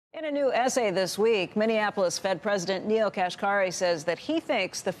In a new essay this week, Minneapolis Fed President Neel Kashkari says that he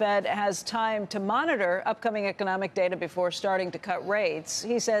thinks the Fed has time to monitor upcoming economic data before starting to cut rates.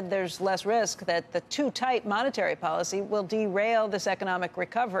 He said there's less risk that the too tight monetary policy will derail this economic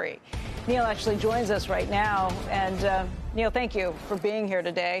recovery. Neel actually joins us right now. And Neel, thank you for being here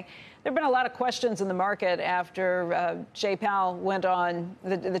today. There have been a lot of questions in the market after Jay Powell went on,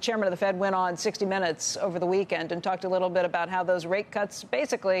 the chairman of the Fed went on 60 Minutes over the weekend and talked a little bit about how those rate cuts,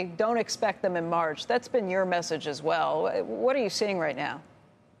 basically, don't expect them in March. That's been your message as well. What are you seeing right now?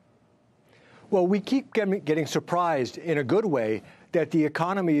 Well, we keep getting surprised in a good way that the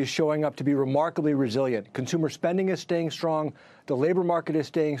economy is showing up to be remarkably resilient. Consumer spending is staying strong. The labor market is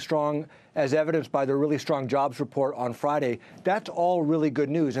staying strong, as evidenced by the really strong jobs report on Friday. That's all really good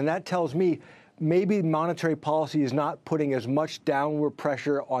news. And that tells me maybe monetary policy is not putting as much downward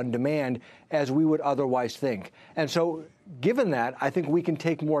pressure on demand as we would otherwise think. And so given that, I think we can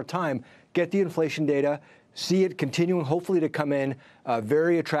take more time, get the inflation data, see it continuing hopefully to come in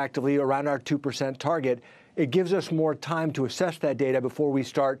very attractively around our 2% target. It gives us more time to assess that data before we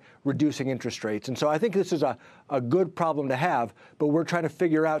start reducing interest rates. And so I think this is a good problem to have, but we're trying to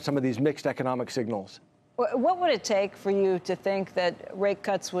figure out some of these mixed economic signals. What would it take for you to think that rate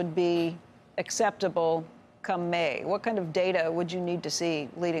cuts would be acceptable come May? What kind of data would you need to see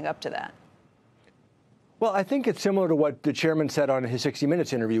leading up to that? Well, I think it's similar to what the chairman said on his 60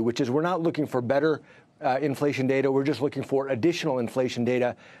 Minutes interview, which is we're not looking for better inflation data. We're just looking for additional inflation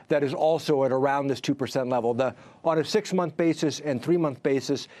data that is also at around this 2% level. On a 6-month basis and 3-month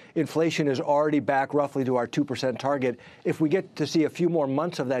basis, inflation is already back roughly to our 2% target. If we get to see a few more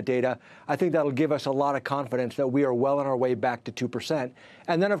months of that data, I think that'll give us a lot of confidence that we are well on our way back to 2%.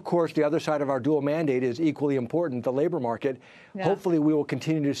 And then, of course, the other side of our dual mandate is equally important, the labor market. Yeah. Hopefully, we will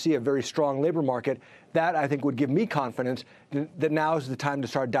continue to see a very strong labor market. That, I think, would give me confidence that now is the time to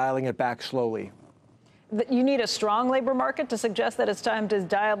start dialing it back slowly. You need a strong labor market to suggest that it's time to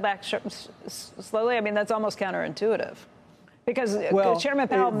dial back slowly? I mean, that's almost counterintuitive. Because Chairman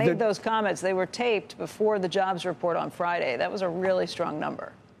Powell made those comments. They were taped before the jobs report on Friday. That was a really strong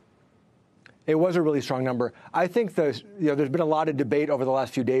number. It was a really strong number. I think there's been a lot of debate over the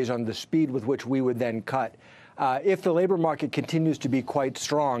last few days on the speed with which we would then cut. If the labor market continues to be quite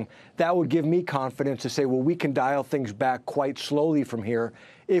strong, that would give me confidence to say, well, we can dial things back quite slowly from here.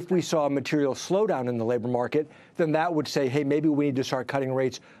 If we saw a material slowdown in the labor market, then that would say, hey, maybe we need to start cutting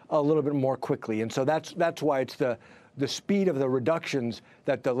rates a little bit more quickly. And so that's why it's the speed of the reductions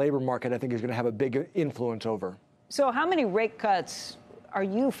that the labor market, I think, is going to have a big influence over. So how many rate cuts are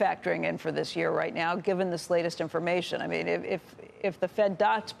you factoring in for this year right now, given this latest information? I mean, if the Fed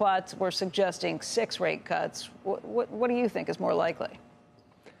dot plots were suggesting 6 rate cuts, what do you think is more likely?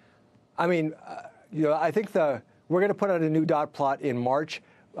 I mean, I think we're going to put out a new dot plot in March.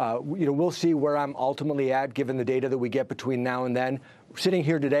 We'll see where I'm ultimately at, given the data that we get between now and then. Sitting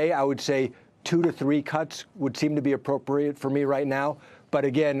here today, I would say 2 to 3 cuts would seem to be appropriate for me right now. But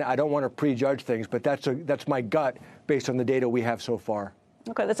again, I don't want to prejudge things, but that's my gut based on the data we have so far.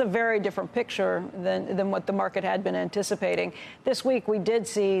 Okay, that's a very different picture than what the market had been anticipating. This week, we did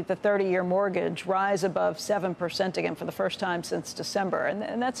see the 30-year mortgage rise above 7% again for the first time since December.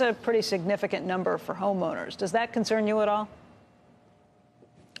 And that's a pretty significant number for homeowners. Does that concern you at all?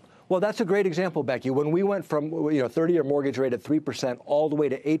 Well, that's a great example, Becky. When we went from 30-year mortgage rate at 3% all the way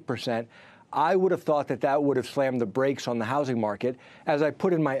to 8%, I would have thought that would have slammed the brakes on the housing market. As I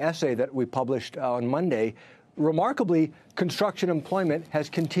put in my essay that we published on Monday, remarkably, construction employment has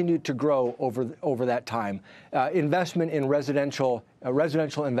continued to grow over that time. Investment in residential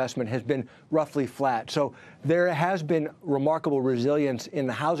investment has been roughly flat. So there has been remarkable resilience in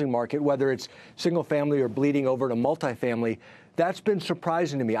the housing market, whether it's single family or bleeding over to multifamily. That's been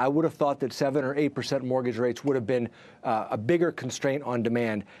surprising to me. I would have thought that 7 or 8% mortgage rates would have been a bigger constraint on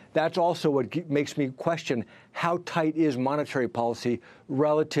demand. That's also what makes me question how tight is monetary policy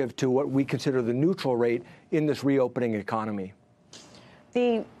relative to what we consider the neutral rate in this reopening economy.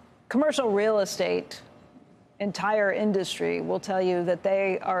 The commercial real estate entire industry will tell you that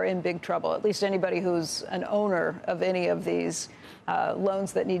they are in big trouble, at least anybody who's an owner of any of these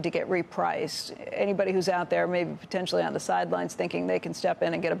loans that need to get repriced. Anybody who's out there maybe potentially on the sidelines thinking they can step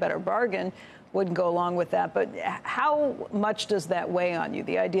in and get a better bargain wouldn't go along with that. But how much does that weigh on you?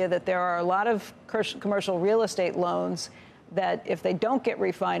 The idea that there are a lot of commercial real estate loans that if they don't get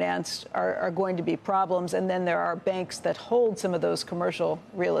refinanced are going to be problems. And then there are banks that hold some of those commercial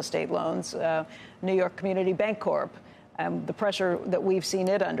real estate loans, New York Community Bank Corp, the pressure that we've seen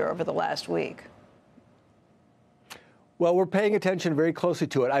it under over the last week. Well, we're paying attention very closely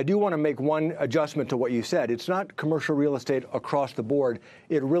to it. I do want to make one adjustment to what you said. It's not commercial real estate across the board.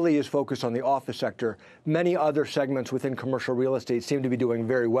 It really is focused on the office sector. Many other segments within commercial real estate seem to be doing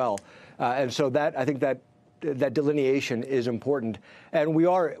very well. And so I think that delineation is important. And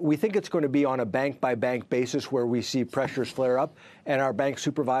we think it's going to be on a bank-by-bank basis where we see pressures flare up, and our bank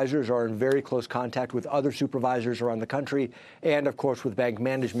supervisors are in very close contact with other supervisors around the country and, of course, with bank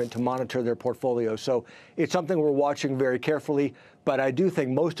management to monitor their portfolios. So it's something we're watching very carefully, but I do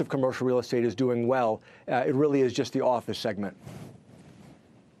think most of commercial real estate is doing well. It really is just the office segment.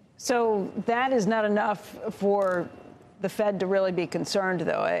 So that is not enough for the Fed to really be concerned,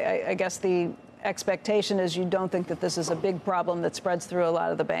 though. I guess the expectation is you don't think that this is a big problem that spreads through a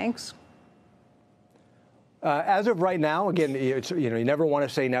lot of the banks? As of right now, again, you never want to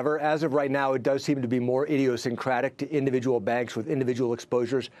say never. As of right now, it does seem to be more idiosyncratic to individual banks with individual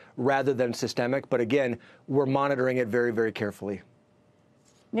exposures rather than systemic. But again, we're monitoring it very, very carefully.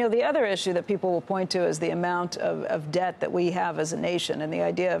 Neel, the other issue that people will point to is the amount of debt that we have as a nation, and the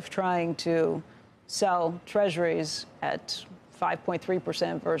idea of trying to sell treasuries at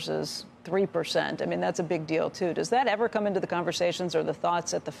 5.3% versus 3%. I mean, that's a big deal, too. Does that ever come into the conversations or the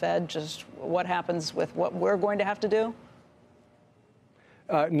thoughts at the Fed, just what happens with what we're going to have to do?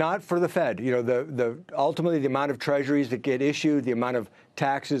 Not for the Fed. Ultimately, the amount of treasuries that get issued, the amount of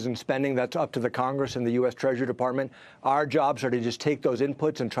taxes and spending, that's up to the Congress and the U.S. Treasury Department. Our jobs are to just take those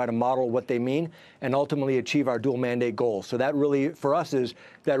inputs and try to model what they mean and ultimately achieve our dual mandate goals. So that really, for us, is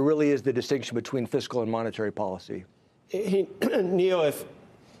the distinction between fiscal and monetary policy. Neel,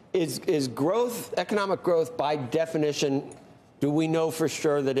 is growth, economic growth, by definition, do we know for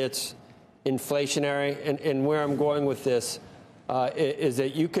sure that it's inflationary? And where I'm going with this is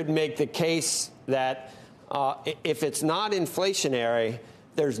that you could make the case that if it's not inflationary,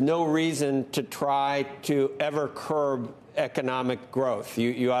 there's no reason to try to ever curb economic growth.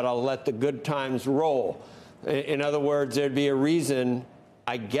 You ought to let the good times roll. In other words, there'd be a reason,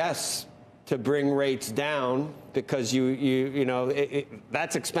 I guess, to bring rates down because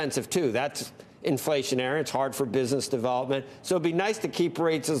that's expensive too. That's inflationary. It's hard for business development. So it'd be nice to keep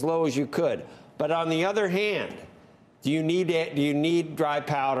rates as low as you could. But on the other hand, do you need dry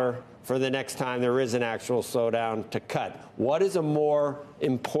powder for the next time there is an actual slowdown to cut? What is a more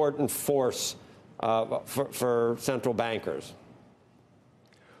important force for central bankers?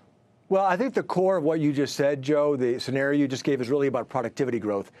 Well, I think the core of what you just said, Joe, the scenario you just gave is really about productivity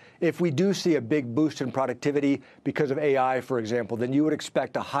growth. If we do see a big boost in productivity because of AI, for example, then you would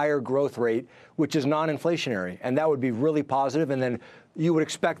expect a higher growth rate, which is non-inflationary. And that would be really positive. And then you would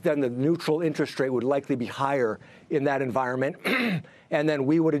expect then the neutral interest rate would likely be higher in that environment. And then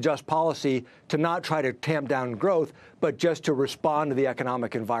we would adjust policy to not try to tamp down growth, but just to respond to the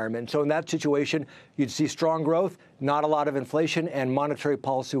economic environment. So in that situation, you'd see strong growth, not a lot of inflation, and monetary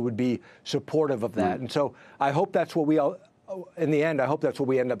policy would be supportive of that. And so I hope that's what in the end, I hope that's what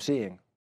we end up seeing.